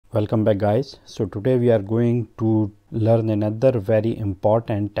Welcome back, guys. So today we are going to learn another very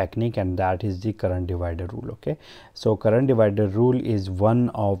important technique, and that is the current divider rule. Okay, so current divider rule is one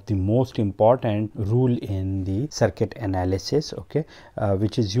of the most important rule in the circuit analysis, okay,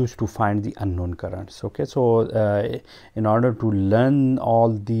 which is used to find the unknown currents. Okay, so in order to learn all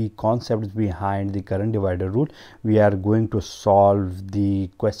the concepts behind the current divider rule, we are going to solve the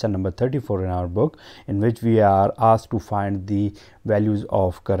question number 34 in our book, in which we are asked to find the values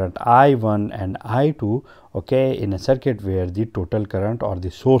of current I1 and I2, okay, in a circuit where the total current or the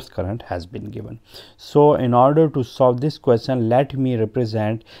source current has been given. So in order to solve this question, let me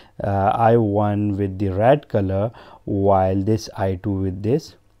represent I1 with the red color, while this I2 with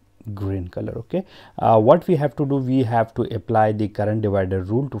this green color. Okay, what we have to do, we have to apply the current divider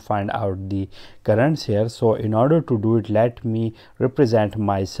rule to find out the currents here. So in order to do it, let me represent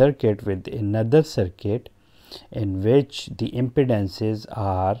my circuit with another circuit in which the impedances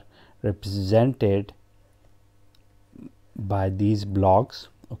are represented by these blocks.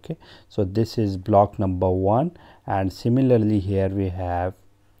 Okay, so this is block number 1, and similarly here we have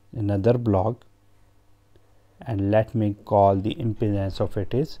another block, and let me call the impedance of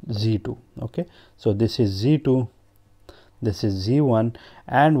it is Z2. Okay, so this is Z2, this is Z1,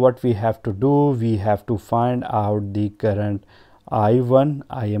 and what we have to do, we have to find out the current I1.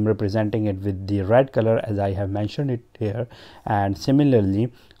 I am representing it with the red color as I have mentioned it here, and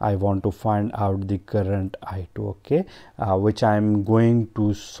similarly I want to find out the current I2, okay, which I am going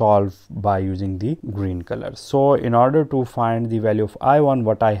to solve by using the green color. So in order to find the value of I1,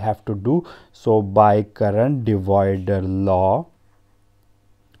 what I have to do, so by current divider law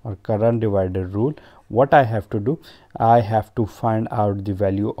or current divider rule, what I have to do, I have to find out the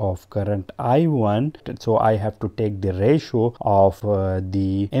value of current I1. So I have to take the ratio of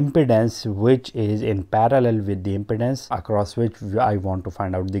the impedance which is in parallel with the impedance across which I want to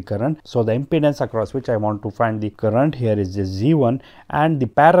find out the current. So the impedance across which I want to find the current here is the Z1, and the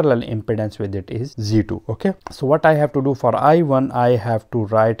parallel impedance with it is Z2. Okay, so what I have to do for I1, I have to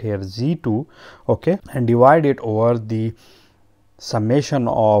write here Z2, okay, and divide it over the summation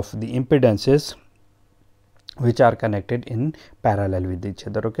of the impedances which are connected in parallel with each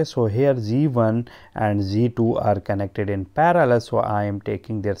other. Okay, so here Z1 and Z2 are connected in parallel, so I am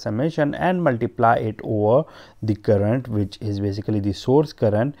taking their summation and multiply it over the current, which is basically the source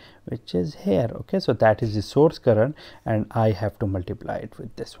current, which is here. Okay, so that is the source current, and I have to multiply it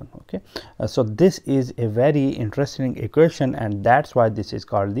with this one. Okay, so this is a very interesting equation, and that's why this is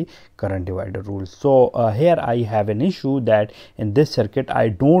called the current divider rule. So here I have an issue that in this circuit I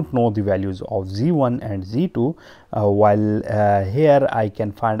don't know the values of Z1 and Z2, while here I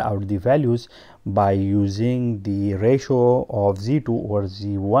can find out the values by using the ratio of Z2 over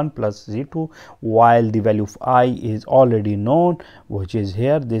Z1 plus Z2, while the value of I is already known, which is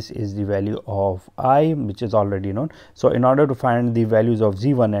here. This is the value of I which is already known. So in order to find the values of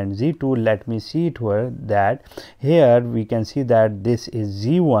Z1 and Z2, let me see it here, that here we can see that this is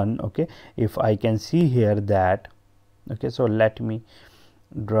Z1. Okay, if I can see here that, okay, so let me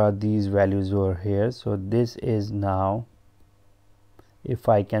draw these values over here. So this is now, if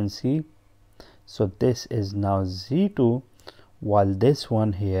I can see, so this is now Z2, while this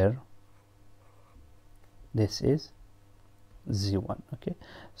one here, this is Z1. Okay,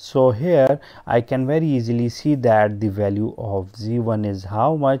 so here I can very easily see that the value of Z1 is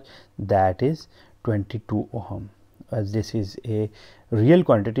how much, that is 22 ohm, as this is a real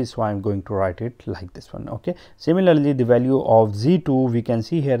quantity, so I am going to write it like this one. Okay, similarly the value of Z2, we can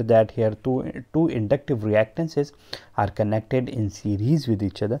see here that here two inductive reactances are connected in series with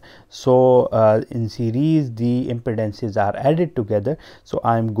each other. So in series the impedances are added together, so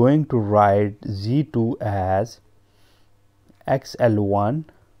I am going to write Z2 as XL1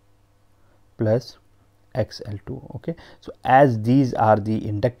 plus XL2. Okay, so as these are the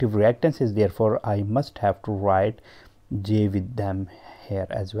inductive reactances, therefore I must have to write J with them here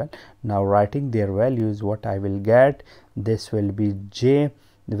as well. Now writing their values, what I will get, this will be J,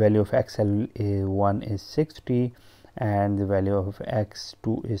 the value of XL1 is 60 and the value of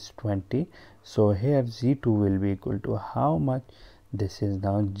X2 is 20. So here Z2 will be equal to how much, this is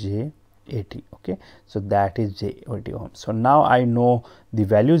now J 80. Okay, so that is J 80 ohm. So now I know the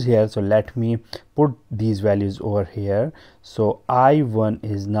values here, so let me put these values over here. So I1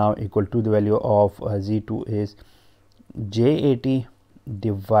 is now equal to the value of Z2 is J80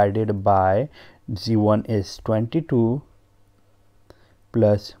 divided by Z1 is 22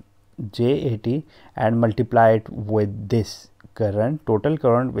 plus J80 and multiply it with this current, total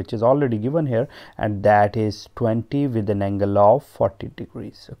current, which is already given here, and that is 20 with an angle of 40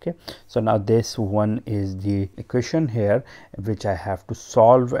 degrees. Okay, so now this one is the equation here which I have to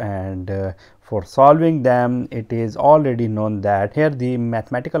solve, and for solving them, it is already known that here the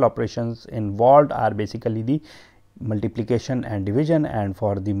mathematical operations involved are basically the multiplication and division, and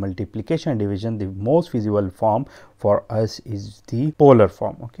for the multiplication and division, the most feasible form for us is the polar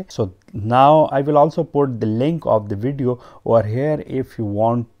form. Okay, so now I will also put the link of the video over here if you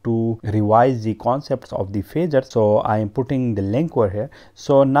want to revise the concepts of the phasor. So I am putting the link over here.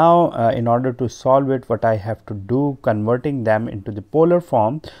 So now in order to solve it, what I have to do, converting them into the polar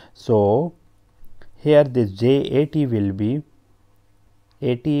form. So here this JAT will be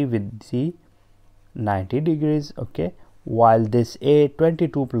 80 with the 90 degrees. Okay, while this A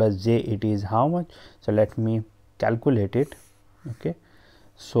 22 plus J, it is how much? So let me calculate it. Okay,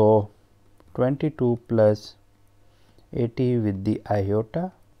 so 22 plus 80 with the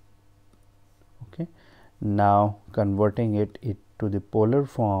iota. Okay, now converting it to the polar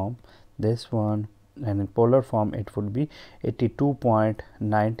form, this one, and in polar form it would be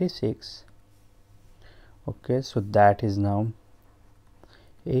 82.96. okay, so that is now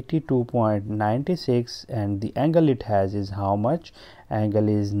 82.96, and the angle it has is how much? Angle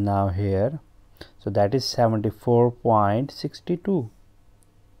is now here, so that is 74.62.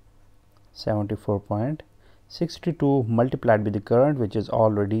 74.62 multiplied with the current, which is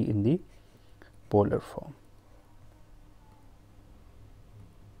already in the polar form.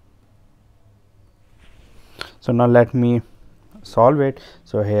 So now let me solve it.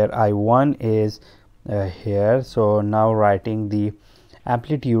 So here I1 is here, so now writing the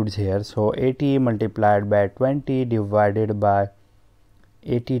amplitudes here. So 80 multiplied by 20 divided by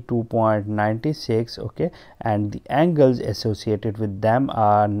 82.96. okay, and the angles associated with them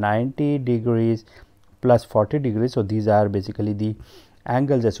are 90 degrees plus 40 degrees. So these are basically the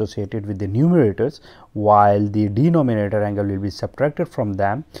angles associated with the numerators, while the denominator angle will be subtracted from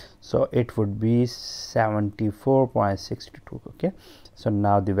them, so it would be 74.62. okay, so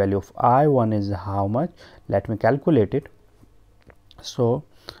now the value of I1 is how much? Let me calculate it. So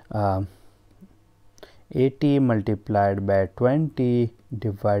 80 multiplied by 20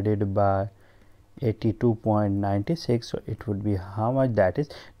 divided by 82.96, so it would be how much? That is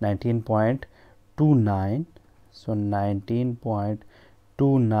 19.29. so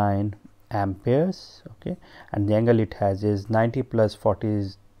 19.29 amperes. okay, and the angle it has is 90 plus 40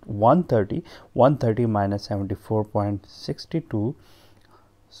 is 130. 130 minus 74.62,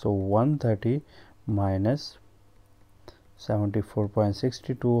 so 130 minus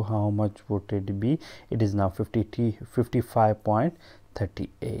 74.62, how much would it be? It is now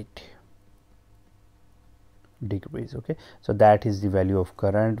 55.38 degrees. okay, so that is the value of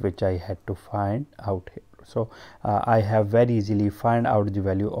current which I had to find out here. So I have very easily find out the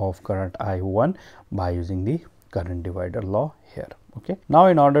value of current I1 by using the current divider law here. okay, now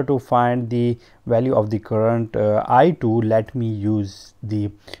in order to find the value of the current I2, let me use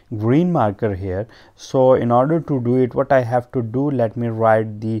the green marker here. So in order to do it, what I have to do, let me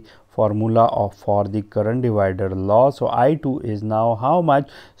write the formula for the current divider law. So I2 is now how much?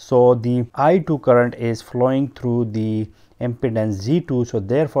 So the I2 current is flowing through the impedance Z2, so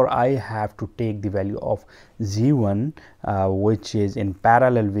therefore I have to take the value of Z1 which is in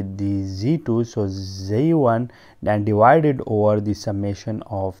parallel with the Z2, so Z1 then divided over the summation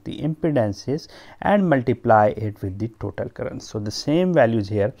of the impedances and multiply it with the total current. So the same values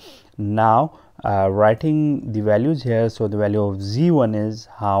here. Now writing the values here, so the value of Z1 is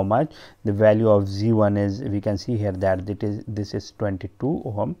how much? The value of Z1 is, we can see here that this is 22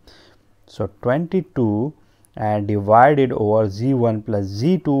 ohm. So 22 and divided over Z1 plus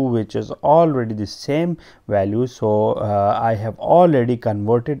Z2, which is already the same value. So I have already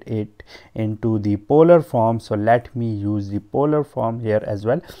converted it into the polar form. So let me use the polar form here as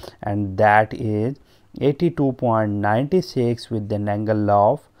well, and that is 82.96 with an angle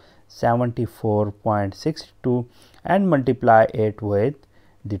of 74.62 and multiply it with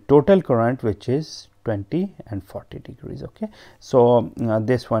the total current, which is 20 and 40 degrees. okay, so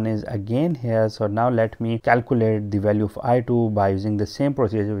this one is again here. So now let me calculate the value of I2 by using the same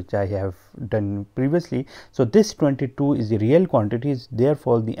procedure which I have done previously. So this 22 is the real quantity,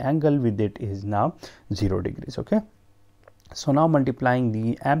 therefore the angle with it is now 0 degrees. okay, so now multiplying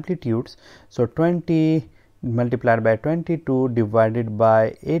the amplitudes, so 20 multiplied by 22 divided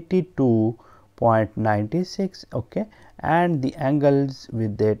by 82.96. okay, and the angles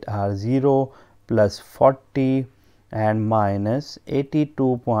with it are 0 plus 40 and minus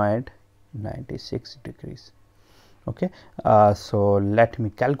 82.96 degrees. okay, so let me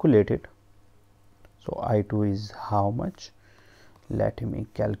calculate it. So I2 is how much? let me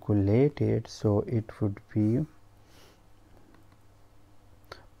calculate it. So it would be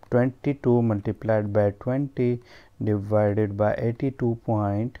 22 multiplied by 20 divided by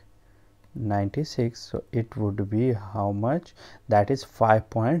 82.96. So it would be how much? That is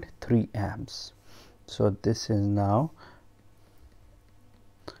 5.3 amps. So this is now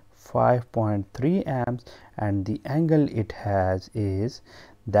 5.3 amps, and the angle it has is,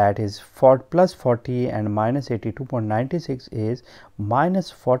 that is plus 40 and minus 82.96 is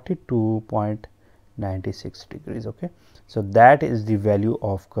minus 42.96 degrees. Okay, so that is the value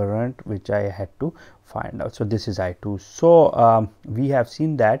of current which I had to find out. So this is I2. So we have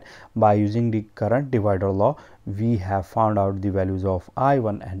seen that by using the current divider law we have found out the values of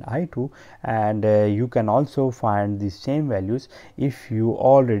I1 and I2, and you can also find the same values if you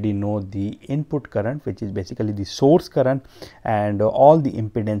already know the input current, which is basically the source current, and all the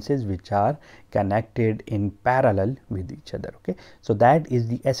impedances which are connected in parallel with each other. Okay, so that is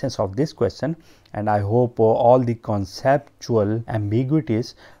the essence of this question, and I hope all the conceptual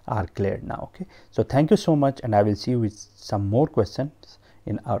ambiguities are cleared now. Okay, so thank you so much, and I will see you with some more questions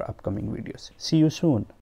in our upcoming videos. See you soon.